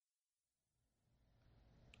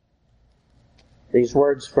These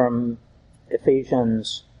words from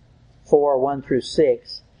Ephesians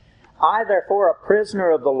 4:1-6. I, therefore, a prisoner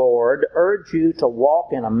of the Lord, urge you to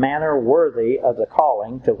walk in a manner worthy of the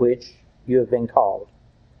calling to which you have been called,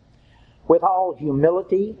 with all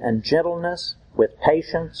humility and gentleness, with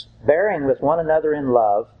patience, bearing with one another in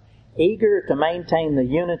love, eager to maintain the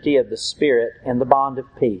unity of the Spirit in the bond of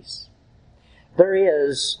peace. There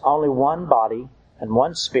is only one body and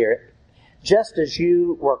one Spirit, just as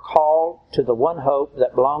you were called to the one hope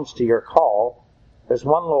that belongs to your call. There's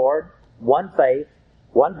one Lord, one faith,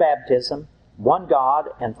 one baptism, one God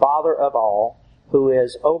and Father of all, who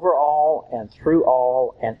is over all and through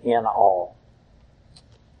all and in all.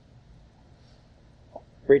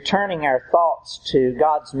 Returning our thoughts to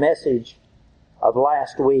God's message of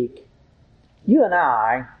last week, you and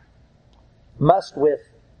I must, with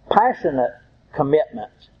passionate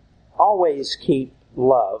commitment, always keep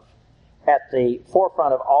love at the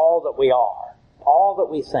forefront of all that we are, all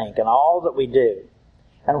that we think, and all that we do.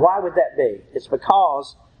 And why would that be? It's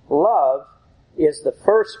because love is the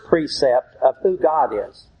first precept of who God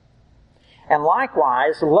is. And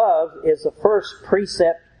likewise, love is the first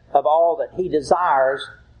precept of all that He desires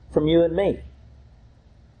from you and me.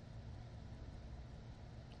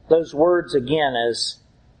 Those words, again, as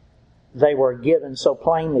they were given so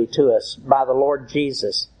plainly to us by the Lord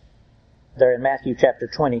Jesus, there in Matthew chapter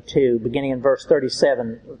 22, beginning in verse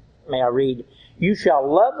 37, may I read, You shall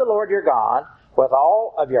love the Lord your God with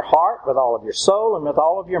all of your heart, with all of your soul, and with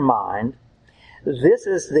all of your mind. This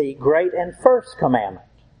is the great and first commandment.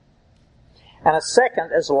 And a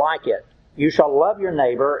second is like it. You shall love your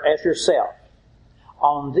neighbor as yourself.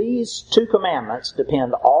 On these two commandments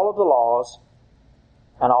depend all of the laws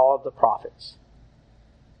and all of the prophets.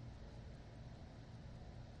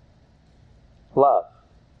 Love.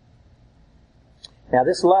 Now,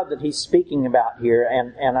 this love that he's speaking about here,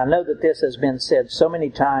 and I know that this has been said so many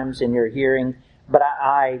times in your hearing, but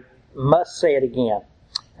I must say it again.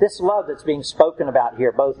 This love that's being spoken about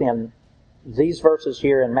here, both in these verses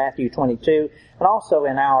here in Matthew 22, and also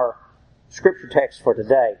in our scripture text for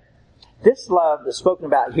today, this love that's spoken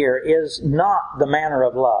about here is not the manner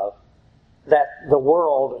of love that the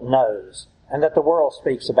world knows and that the world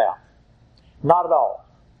speaks about. Not at all.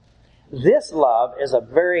 This love is a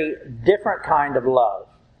very different kind of love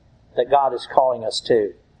that God is calling us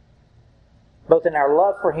to, both in our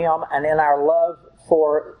love for Him and in our love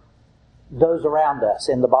for those around us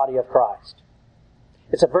in the body of Christ.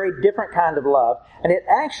 It's a very different kind of love, and it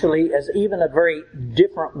actually is even a very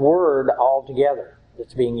different word altogether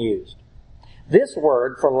that's being used. This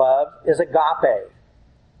word for love is agape.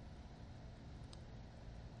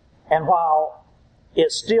 And while it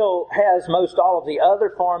still has most all of the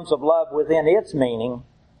other forms of love within its meaning,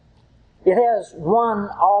 it has one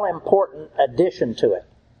all-important addition to it.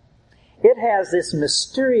 It has this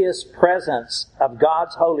mysterious presence of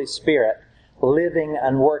God's Holy Spirit living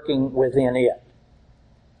and working within it.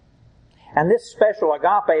 And this special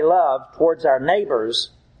agape love towards our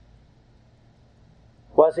neighbors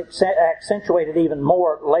was accentuated even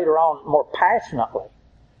more later on, more passionately,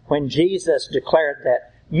 when Jesus declared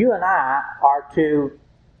that you and I are to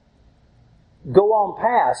go on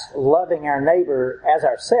past loving our neighbor as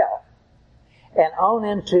ourselves and on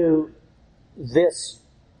into this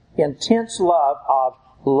intense love of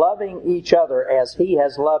loving each other as He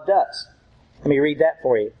has loved us. Let me read that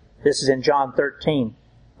for you. This is in John 13,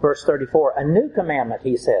 verse 34. A new commandment,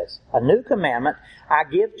 He says, a new commandment I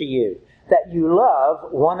give to you, that you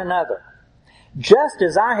love one another. Just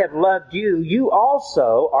as I have loved you, you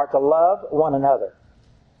also are to love one another.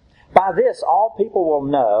 By this, all people will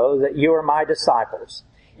know that you are my disciples,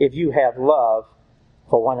 if you have love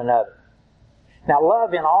for one another. Now,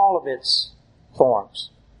 love in all of its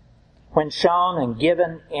forms, when shown and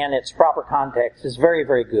given in its proper context, is very,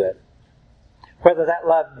 very good. Whether that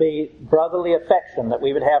love be brotherly affection that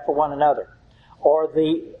we would have for one another, or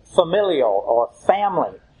the familial or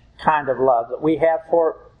family kind of love that we have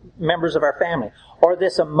for members of our family, or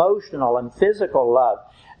this emotional and physical love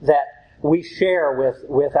that we share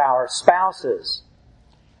with our spouses.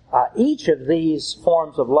 Each of these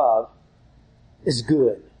forms of love is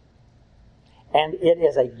good. And it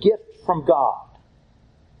is a gift from God.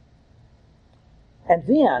 And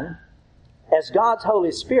then, as God's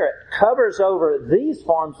Holy Spirit covers over these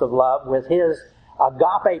forms of love with His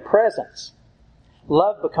agape presence,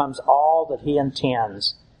 love becomes all that He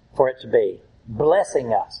intends for it to be,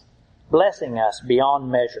 blessing us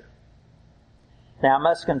beyond measure. Now, I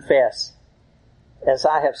must confess, as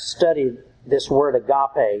I have studied this word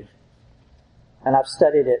agape, and I've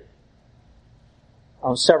studied it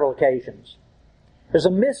on several occasions, there's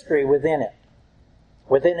a mystery within it,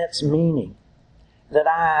 within its meaning, that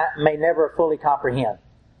I may never fully comprehend,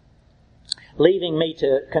 leaving me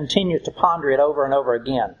to continue to ponder it over and over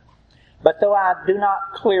again. But though I do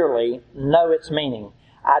not clearly know its meaning,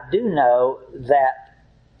 I do know that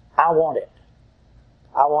I want it.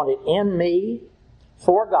 I want it in me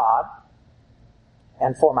for God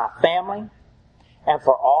and for my family and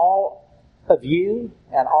for all of you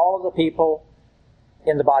and all of the people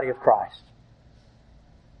in the body of Christ.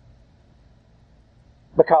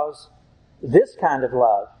 Because this kind of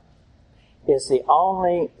love is the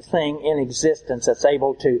only thing in existence that's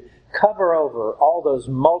able to cover over all those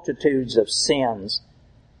multitudes of sins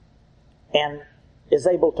and is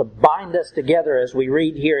able to bind us together, as we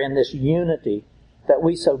read here, in this unity that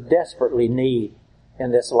we so desperately need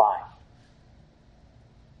in this life.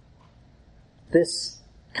 This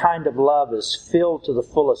kind of love is filled to the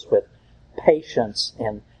fullest with patience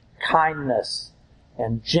and kindness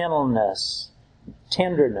and gentleness,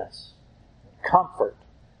 tenderness, comfort,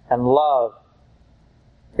 and love.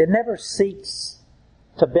 It never seeks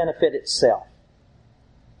to benefit itself.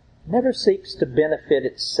 It never seeks to benefit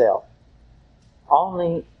itself,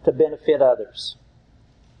 only to benefit others.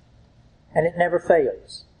 And it never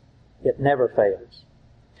fails. It never fails.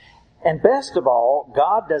 And best of all,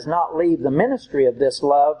 God does not leave the ministry of this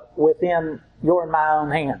love within your and my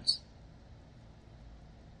own hands.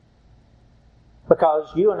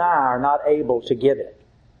 Because you and I are not able to give it.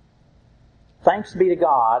 Thanks be to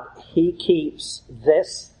God, He keeps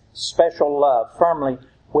this special love firmly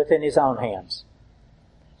within His own hands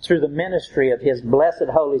through the ministry of His blessed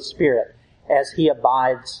Holy Spirit as He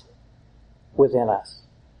abides within us.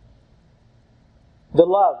 The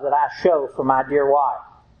love that I show for my dear wife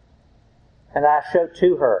and I show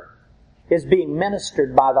to her is being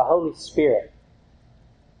ministered by the Holy Spirit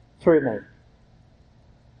through me.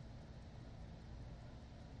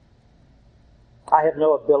 I have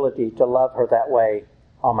no ability to love her that way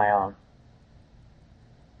on my own.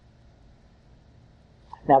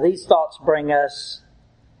 Now these thoughts bring us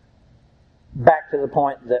back to the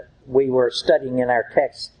point that we were studying in our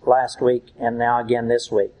text last week and now again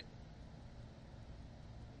this week.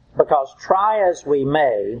 Because try as we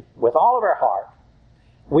may, with all of our heart,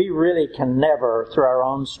 we really can never, through our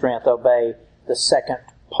own strength, obey the second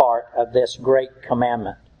part of this great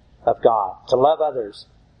commandment of God. To love others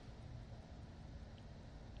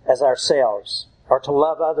as ourselves, or to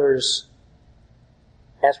love others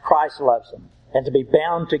as Christ loves them, and to be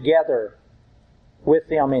bound together with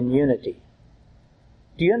them in unity.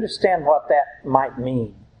 Do you understand what that might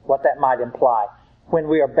mean? What that might imply? When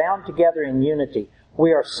we are bound together in unity,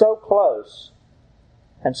 we are so close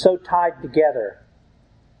and so tied together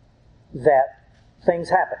that things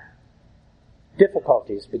happen.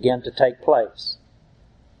 Difficulties begin to take place.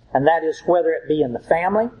 And that is whether it be in the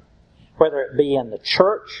family, whether it be in the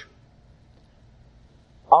church,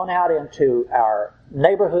 on out into our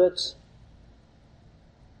neighborhoods.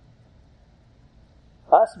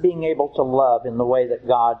 Us being able to love in the way that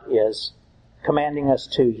God is commanding us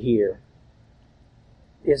to here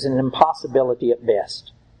is an impossibility at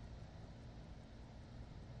best.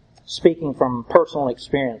 Speaking from personal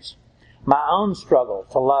experience, my own struggle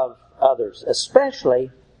to love others,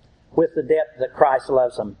 especially with the depth that Christ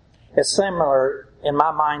loves them, is similar in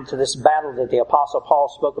my mind to this battle that the Apostle Paul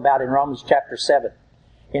spoke about in Romans chapter 7,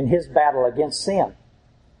 in his battle against sin.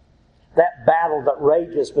 That battle that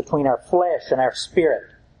rages between our flesh and our spirit.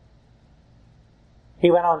 He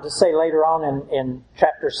went on to say later on in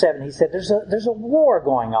chapter 7, he said, there's a war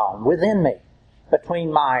going on within me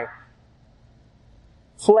between my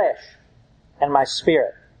flesh and my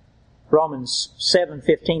spirit. Romans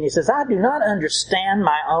 7:15, he says, I do not understand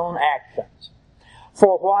my own actions.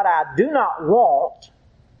 For what I do not want,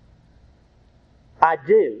 I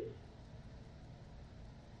do.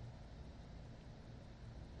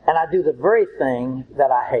 And I do the very thing that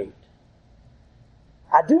I hate.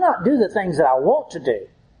 I do not do the things that I want to do.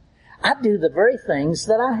 I do the very things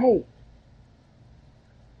that I hate.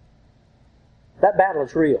 That battle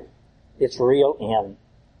is real. It's real in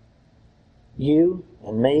you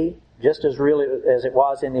and me, just as real as it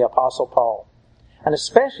was in the Apostle Paul. And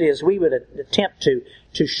especially as we would attempt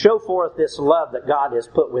to show forth this love that God has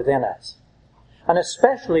put within us. And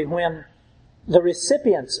especially when the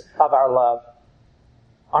recipients of our love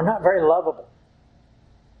are not very lovable.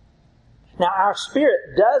 Now, our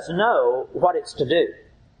spirit does know what it's to do.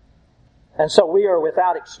 And so we are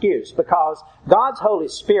without excuse, because God's Holy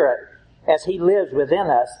Spirit, as He lives within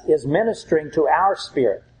us, is ministering to our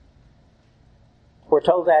spirit. We're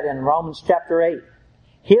told that in Romans chapter 8.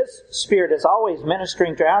 His Spirit is always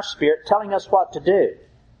ministering to our spirit, telling us what to do.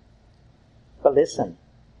 But listen,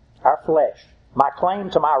 our flesh, my claim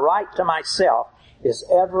to my right to myself, is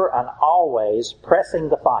ever and always pressing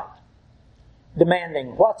the fight,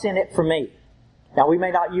 demanding, what's in it for me? Now, we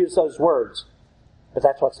may not use those words, but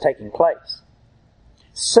that's what's taking place.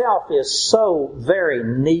 Self is so very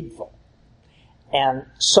needful and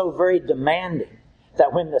so very demanding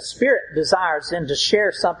that when the Spirit desires then to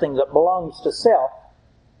share something that belongs to self,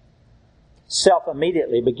 self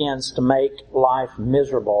immediately begins to make life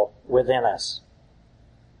miserable within us.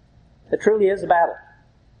 It truly is a battle.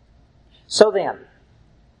 So then,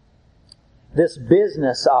 this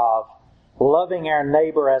business of loving our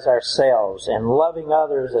neighbor as ourselves and loving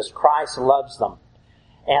others as Christ loves them,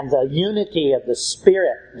 and the unity of the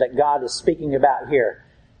Spirit that God is speaking about here,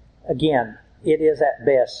 again, it is at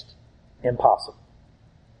best impossible.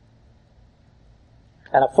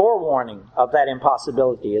 And a forewarning of that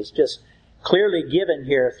impossibility is just clearly given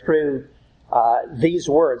here through these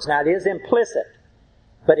words. Now, it is implicit,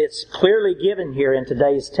 but it's clearly given here in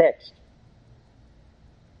today's text.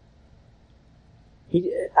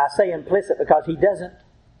 I say implicit because he doesn't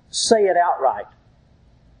say it outright.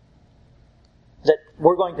 That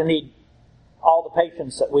we're going to need all the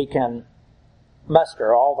patience that we can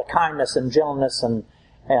muster, all the kindness and gentleness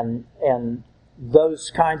and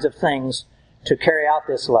those kinds of things to carry out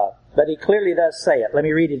this love. But he clearly does say it. Let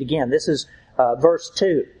me read it again. This is verse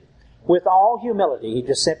 2. With all humility, he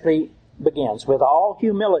just simply begins, with all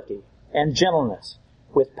humility and gentleness,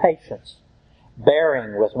 with patience,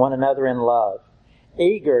 bearing with one another in love,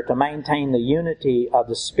 eager to maintain the unity of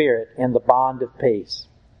the Spirit in the bond of peace.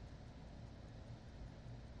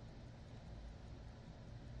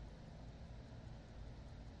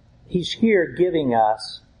 He's here giving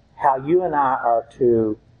us how you and I are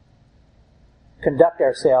to conduct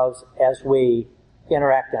ourselves as we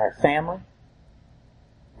interact in our family,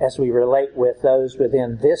 as we relate with those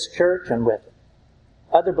within this church and with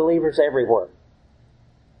other believers everywhere.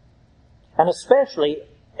 And especially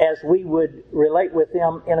as we would relate with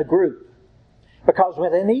them in a group. Because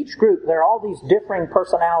within each group there are all these differing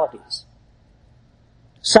personalities.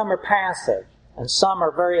 Some are passive and some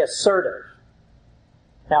are very assertive.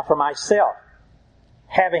 Now for myself,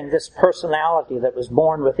 having this personality that was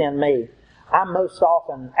born within me, I'm most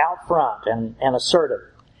often out front and assertive.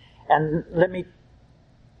 And let me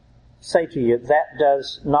say to you, that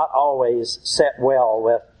does not always set well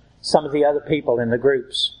with some of the other people in the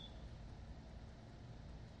groups.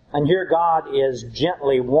 And here God is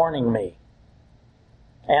gently warning me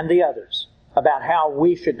and the others about how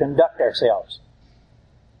we should conduct ourselves.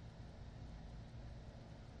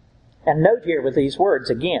 And note here with these words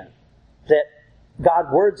again, that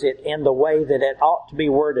God words it in the way that it ought to be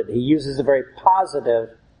worded. He uses a very positive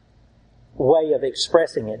way of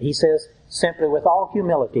expressing it. He says simply, with all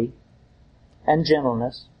humility and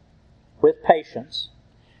gentleness, with patience,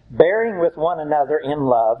 bearing with one another in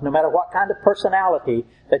love, no matter what kind of personality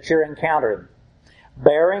that you're encountering.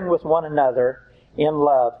 Bearing with one another in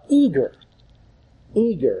love, eager,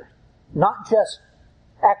 not just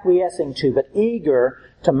acquiescing to, but eager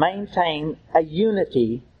to maintain a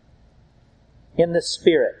unity in the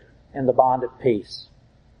Spirit, in the bond of peace.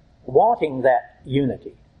 Wanting that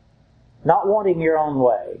unity. Not wanting your own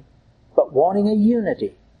way, but wanting a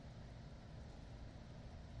unity.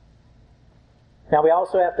 Now we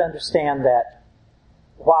also have to understand that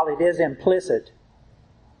while it is implicit,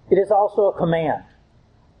 it is also a command.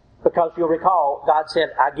 Because you'll recall, God said,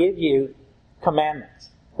 I give you commandments.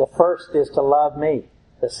 The first is to love me.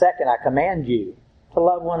 The second, I command you to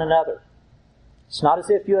love one another. It's not as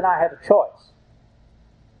if you and I have a choice.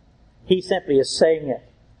 He simply is saying it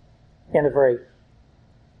in a very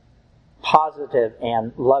positive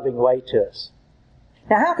and loving way to us.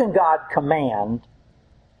 Now, how can God command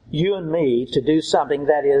you and me to do something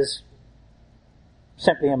that is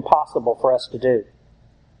simply impossible for us to do?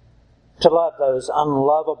 To love those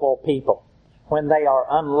unlovable people when they are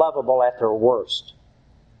unlovable at their worst.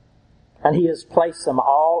 And He has placed them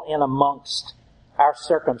all in amongst our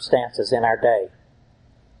circumstances in our day.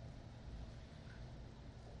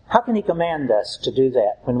 How can He command us to do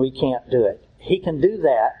that when we can't do it? He can do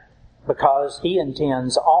that because He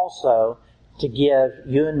intends also to give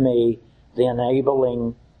you and me the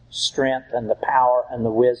enabling strength and the power and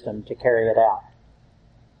the wisdom to carry it out.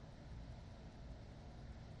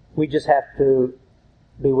 We just have to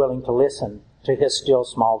be willing to listen to His still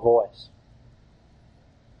small voice.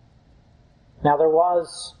 Now there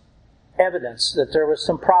was evidence that there was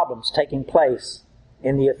some problems taking place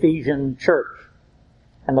in the Ephesian church.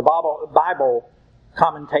 And the Bible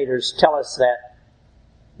commentators tell us that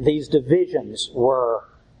these divisions were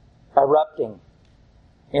erupting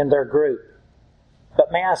in their group.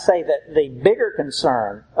 But may I say that the bigger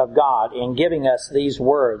concern of God in giving us these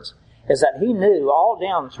words is that he knew all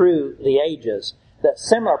down through the ages that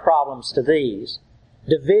similar problems to these,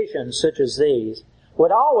 divisions such as these,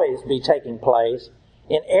 would always be taking place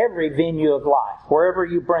in every venue of life. Wherever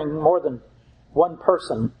you bring more than one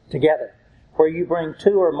person together, where you bring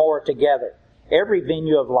two or more together, every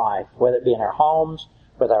venue of life, whether it be in our homes,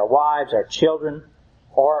 with our wives, our children,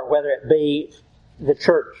 or whether it be the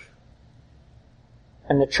church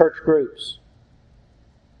and the church groups.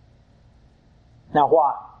 Now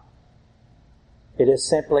why? It is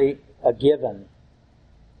simply a given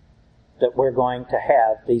that we're going to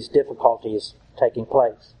have these difficulties taking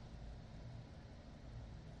place.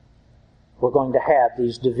 We're going to have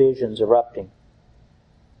these divisions erupting.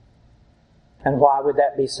 And why would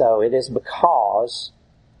that be so? It is because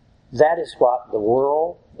that is what the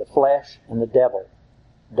world, the flesh, and the devil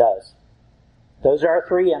does. Those are our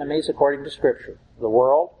three enemies according to Scripture. The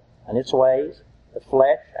world and its ways, the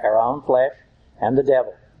flesh, our own flesh, and the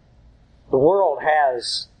devil. The world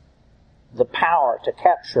has the power to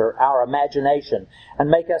capture our imagination and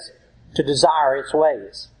make us to desire its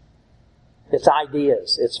ways, its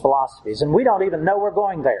ideas, its philosophies. And we don't even know we're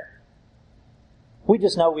going there. We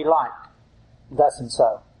just know we like thus and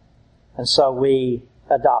so. And so we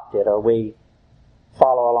adopt it or we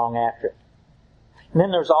follow along after it. And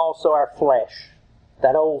then there's also our flesh,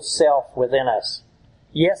 that old self within us.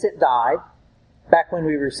 Yes, it died back when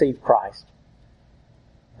we received Christ.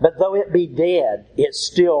 But though it be dead, it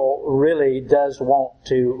still really does want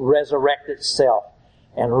to resurrect itself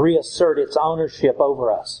and reassert its ownership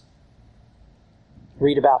over us.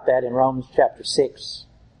 Read about that in Romans chapter 6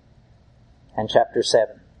 and chapter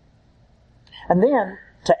 7. And then,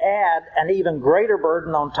 to add an even greater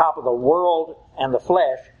burden on top of the world and the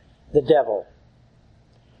flesh, the devil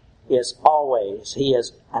is always, he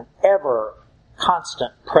is an ever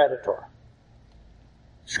constant predator.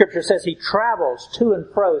 Scripture says he travels to and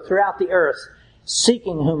fro throughout the earth,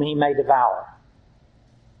 seeking whom he may devour.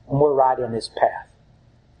 And we're right in his path.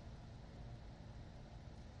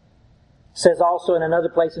 It says also in another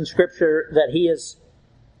place in Scripture that he is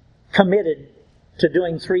committed to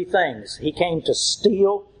doing three things. He came to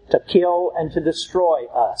steal, to kill, and to destroy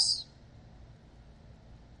us.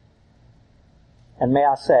 And may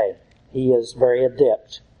I say, he is very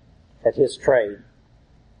adept at his trade.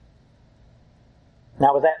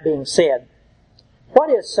 Now, with that being said,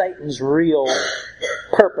 what is Satan's real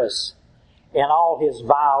purpose in all his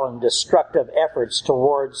vile and destructive efforts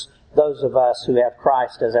towards those of us who have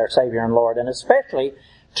Christ as our Savior and Lord, and especially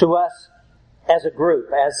to us as a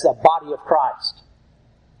group, as a body of Christ?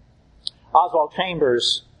 Oswald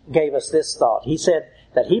Chambers gave us this thought. He said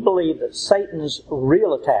that he believed that Satan's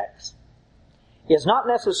real attacks they're not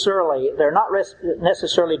necessarily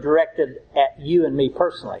directed at you and me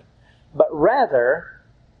personally, but rather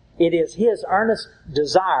it is his earnest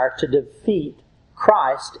desire to defeat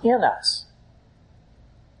Christ in us.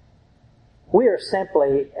 We are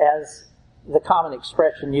simply, as the common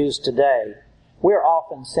expression used today, we're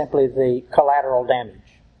often simply the collateral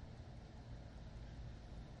damage.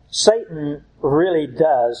 Satan really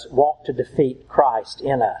does want to defeat Christ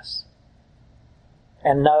in us.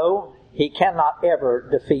 And no, he cannot ever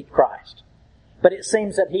defeat Christ. But it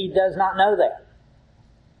seems that he does not know that.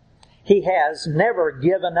 He has never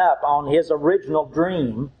given up on his original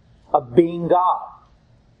dream of being God.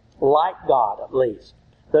 Like God, at least.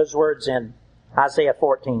 Those words in Isaiah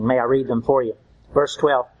 14, may I read them for you? Verse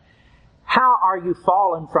 12. How are you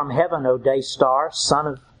fallen from heaven, O day star, son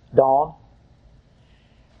of dawn?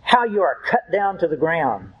 How you are cut down to the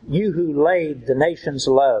ground, you who laid the nations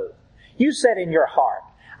low. You said in your heart,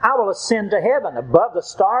 I will ascend to heaven above the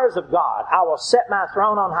stars of God. I will set my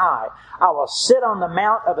throne on high. I will sit on the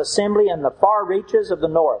mount of assembly in the far reaches of the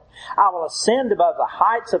north. I will ascend above the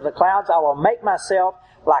heights of the clouds. I will make myself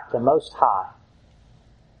like the Most High.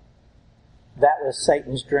 That was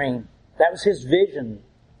Satan's dream. That was his vision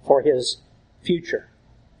for his future.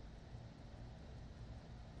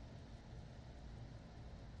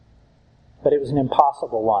 But it was an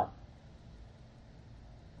impossible one.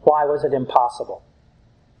 Why was it impossible?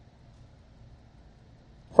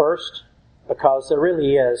 First, because there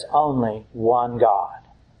really is only one God.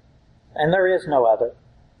 And there is no other.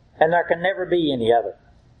 And there can never be any other.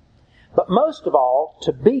 But most of all,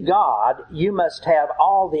 to be God, you must have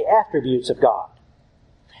all the attributes of God.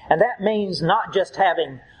 And that means not just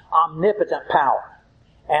having omnipotent power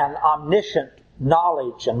and omniscient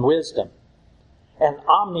knowledge and wisdom and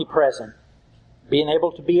omnipresent, being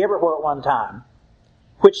able to be everywhere at one time,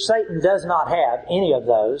 which Satan does not have any of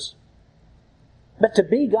those. But to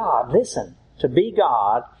be God, listen, to be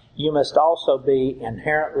God, you must also be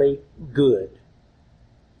inherently good.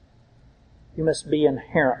 you must be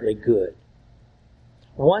inherently good.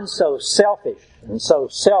 One so selfish and so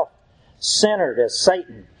self-centered as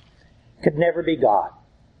Satan could never be God.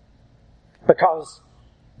 Because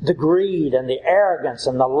the greed and the arrogance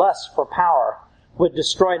and the lust for power would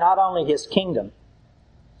destroy not only his kingdom,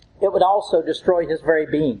 it would also destroy his very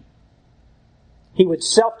being. He would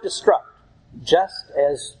self-destruct, just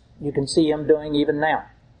as you can see him doing even now.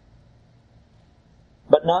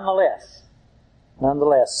 But nonetheless,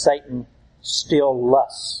 Satan still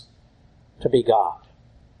lusts to be God.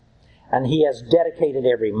 And he has dedicated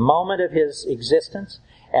every moment of his existence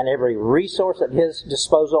and every resource at his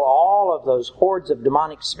disposal, all of those hordes of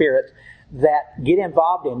demonic spirits that get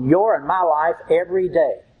involved in your and my life every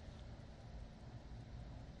day.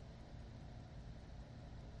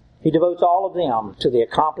 He devotes all of them to the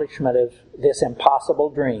accomplishment of this impossible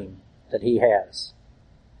dream that he has.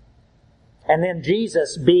 And then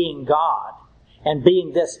Jesus, being God and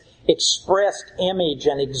being this expressed image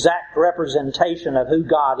and exact representation of who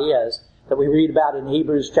God is that we read about in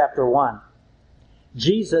Hebrews chapter 1.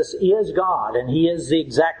 Jesus is God and he is the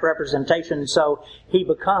exact representation, so he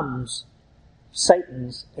becomes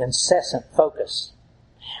Satan's incessant focus.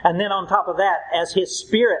 And then on top of that, as his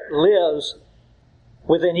Spirit lives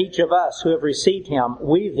within each of us who have received him,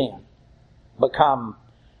 we then become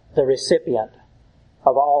the recipient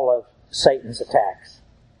of all of Satan's attacks.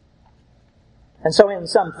 And so in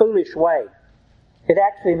some foolish way, it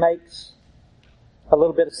actually makes a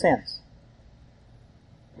little bit of sense.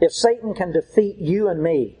 If Satan can defeat you and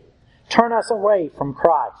me, turn us away from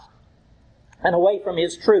Christ and away from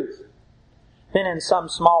his truth, then in some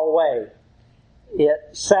small way,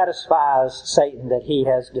 it satisfies Satan that he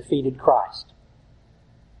has defeated Christ.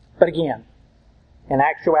 But again, in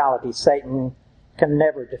actuality, Satan can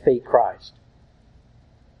never defeat Christ.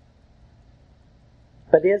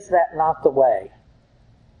 But is that not the way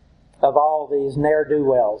of all these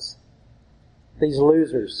ne'er-do-wells, these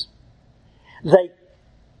losers? They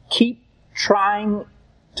keep trying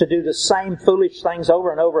to do the same foolish things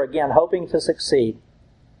over and over again, hoping to succeed,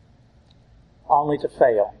 only to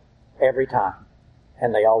fail every time.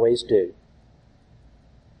 And they always do.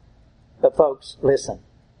 But folks, listen.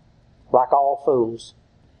 Like all fools,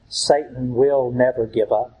 Satan will never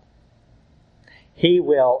give up. He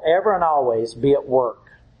will ever and always be at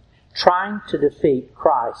work, trying to defeat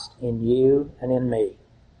Christ in you and in me.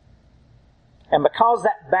 And because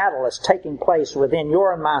that battle is taking place within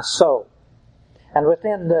your and my soul, and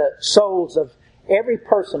within the souls of every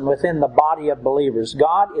person within the body of believers,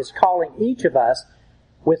 God is calling each of us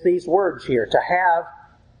with these words here to have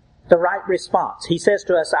the right response. He says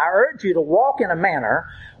to us, I urge you to walk in a manner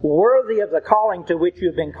worthy of the calling to which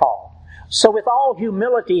you've been called. So with all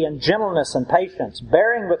humility and gentleness and patience,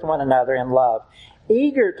 bearing with one another in love,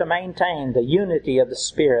 eager to maintain the unity of the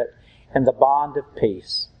Spirit and the bond of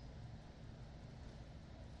peace.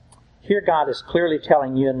 Here God is clearly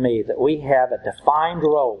telling you and me that we have a defined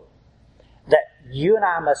role that you and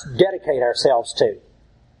I must dedicate ourselves to.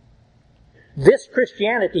 This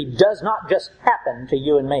Christianity does not just happen to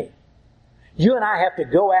you and me. You and I have to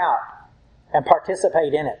go out and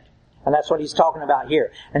participate in it. And that's what he's talking about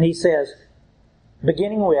here. And he says,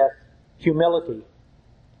 beginning with humility,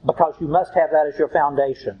 because you must have that as your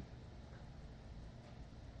foundation.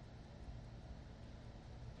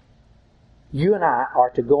 You and I are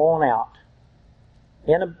to go on out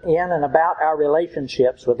in and about our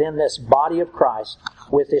relationships within this body of Christ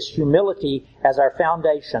with this humility as our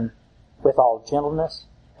foundation, with all gentleness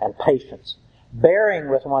and patience, bearing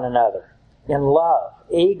with one another in love,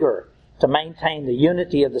 eager to maintain the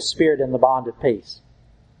unity of the Spirit in the bond of peace.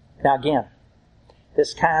 Now again,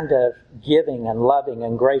 this kind of giving and loving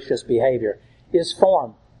and gracious behavior is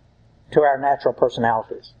foreign to our natural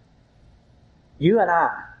personalities. You and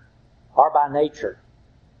I are by nature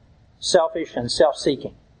selfish and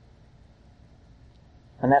self-seeking.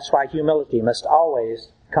 And that's why humility must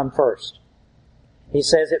always come first. He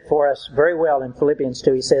says it for us very well in Philippians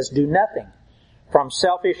 2. He says, do nothing from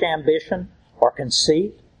selfish ambition or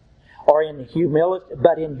conceit, or in humility,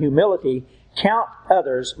 but in humility count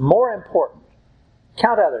others more important,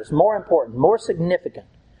 more significant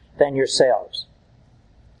than yourselves.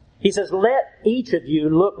 He says, let each of you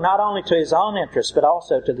look not only to his own interests, but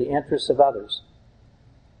also to the interests of others.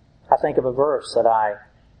 I think of a verse that I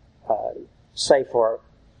say for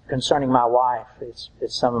concerning my wife. It's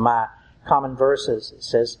some of my common verses. It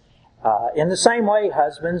says, in the same way,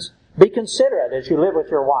 husbands, be considerate as you live with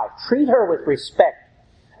your wife. Treat her with respect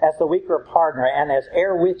as the weaker partner and as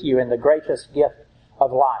heir with you in the gracious gift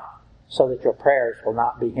of life, so that your prayers will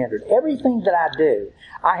not be hindered. Everything that I do,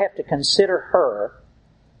 I have to consider her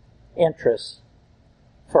interests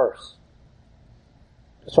first.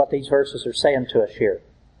 That's what these verses are saying to us here.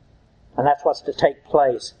 And that's what's to take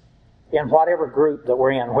place in whatever group that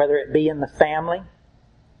we're in, whether it be in the family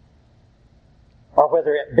or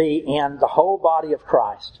whether it be in the whole body of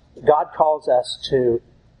Christ. God calls us to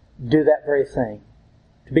do that very thing,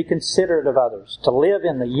 to be considerate of others, to live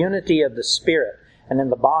in the unity of the Spirit and in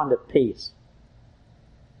the bond of peace.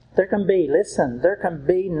 There can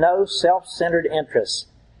be no self-centered interests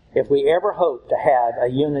if we ever hope to have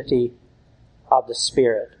a unity of the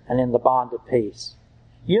Spirit and in the bond of peace.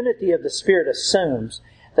 Unity of the Spirit assumes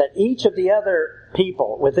that each of the other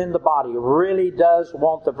people within the body really does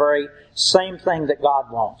want the very same thing that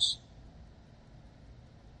God wants.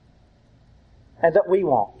 And that we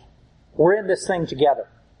want. We're in this thing together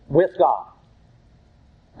with God.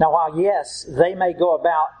 Now, while yes, they may go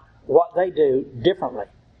about what they do differently,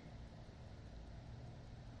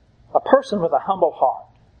 a person with a humble heart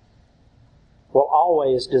will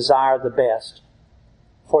always desire the best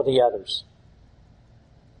for the others.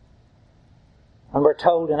 And we're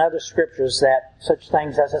told in other scriptures that such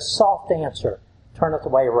things as a soft answer turneth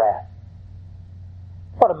away wrath.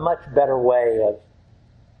 What a much better way of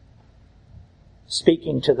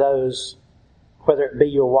speaking to those, whether it be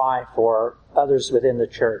your wife or others within the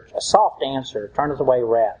church. A soft answer turneth away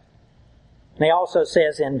wrath. And he also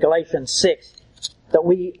says in Galatians 6 that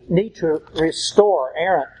we need to restore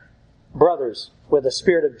errant brothers with a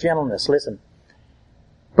spirit of gentleness. Listen,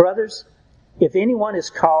 brothers, if anyone is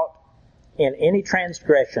caught in any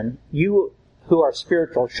transgression, you who are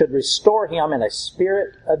spiritual should restore him in a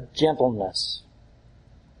spirit of gentleness.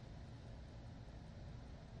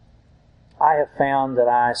 I have found that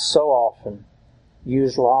I so often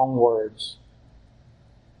use wrong words.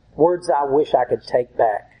 Words I wish I could take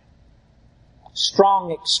back.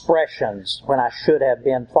 Strong expressions when I should have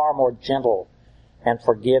been far more gentle and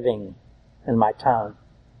forgiving in my tone.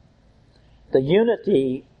 The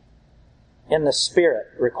unity in the Spirit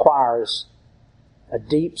requires a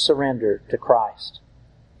deep surrender to Christ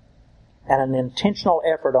and an intentional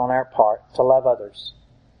effort on our part to love others.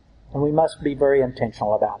 And we must be very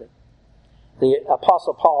intentional about it. The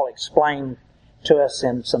Apostle Paul explained to us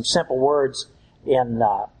in some simple words in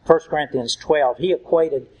 1 Corinthians 12. He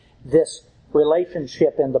equated this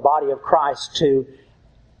relationship in the body of Christ to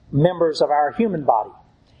members of our human body.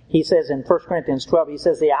 He says in 1 Corinthians 12, he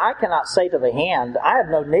says, the eye cannot say to the hand, I have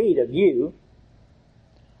no need of you.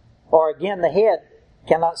 Or again, the head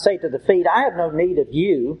cannot say to the feet, I have no need of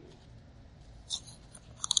you.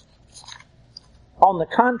 On the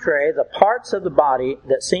contrary, the parts of the body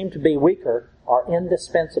that seem to be weaker are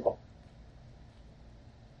indispensable.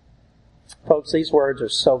 Folks, these words are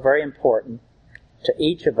so very important to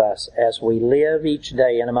each of us as we live each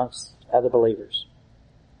day in amongst other believers.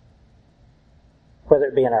 Whether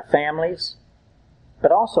it be in our families,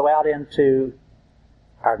 but also out into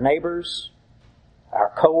our neighbors,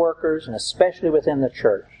 our co-workers, and especially within the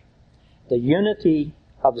church. The unity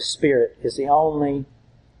of the Spirit is the only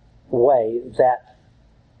way that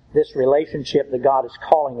this relationship that God is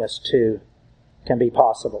calling us to can be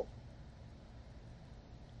possible.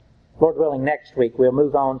 Lord willing, next week we'll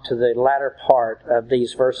move on to the latter part of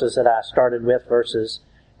these verses that I started with, verses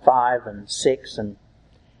 5 and 6.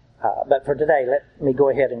 But for today, let me go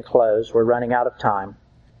ahead and close. We're running out of time.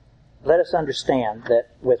 Let us understand that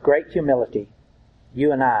with great humility,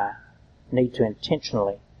 you and I need to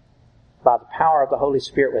intentionally, by the power of the Holy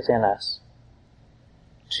Spirit within us,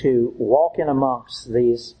 to walk in amongst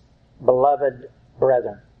these beloved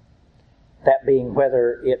brethren. That being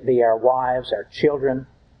whether it be our wives, our children,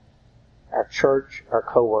 our church, our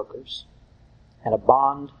co-workers, and a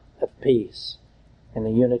bond of peace in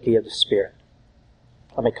the unity of the Spirit.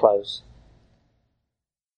 Let me close.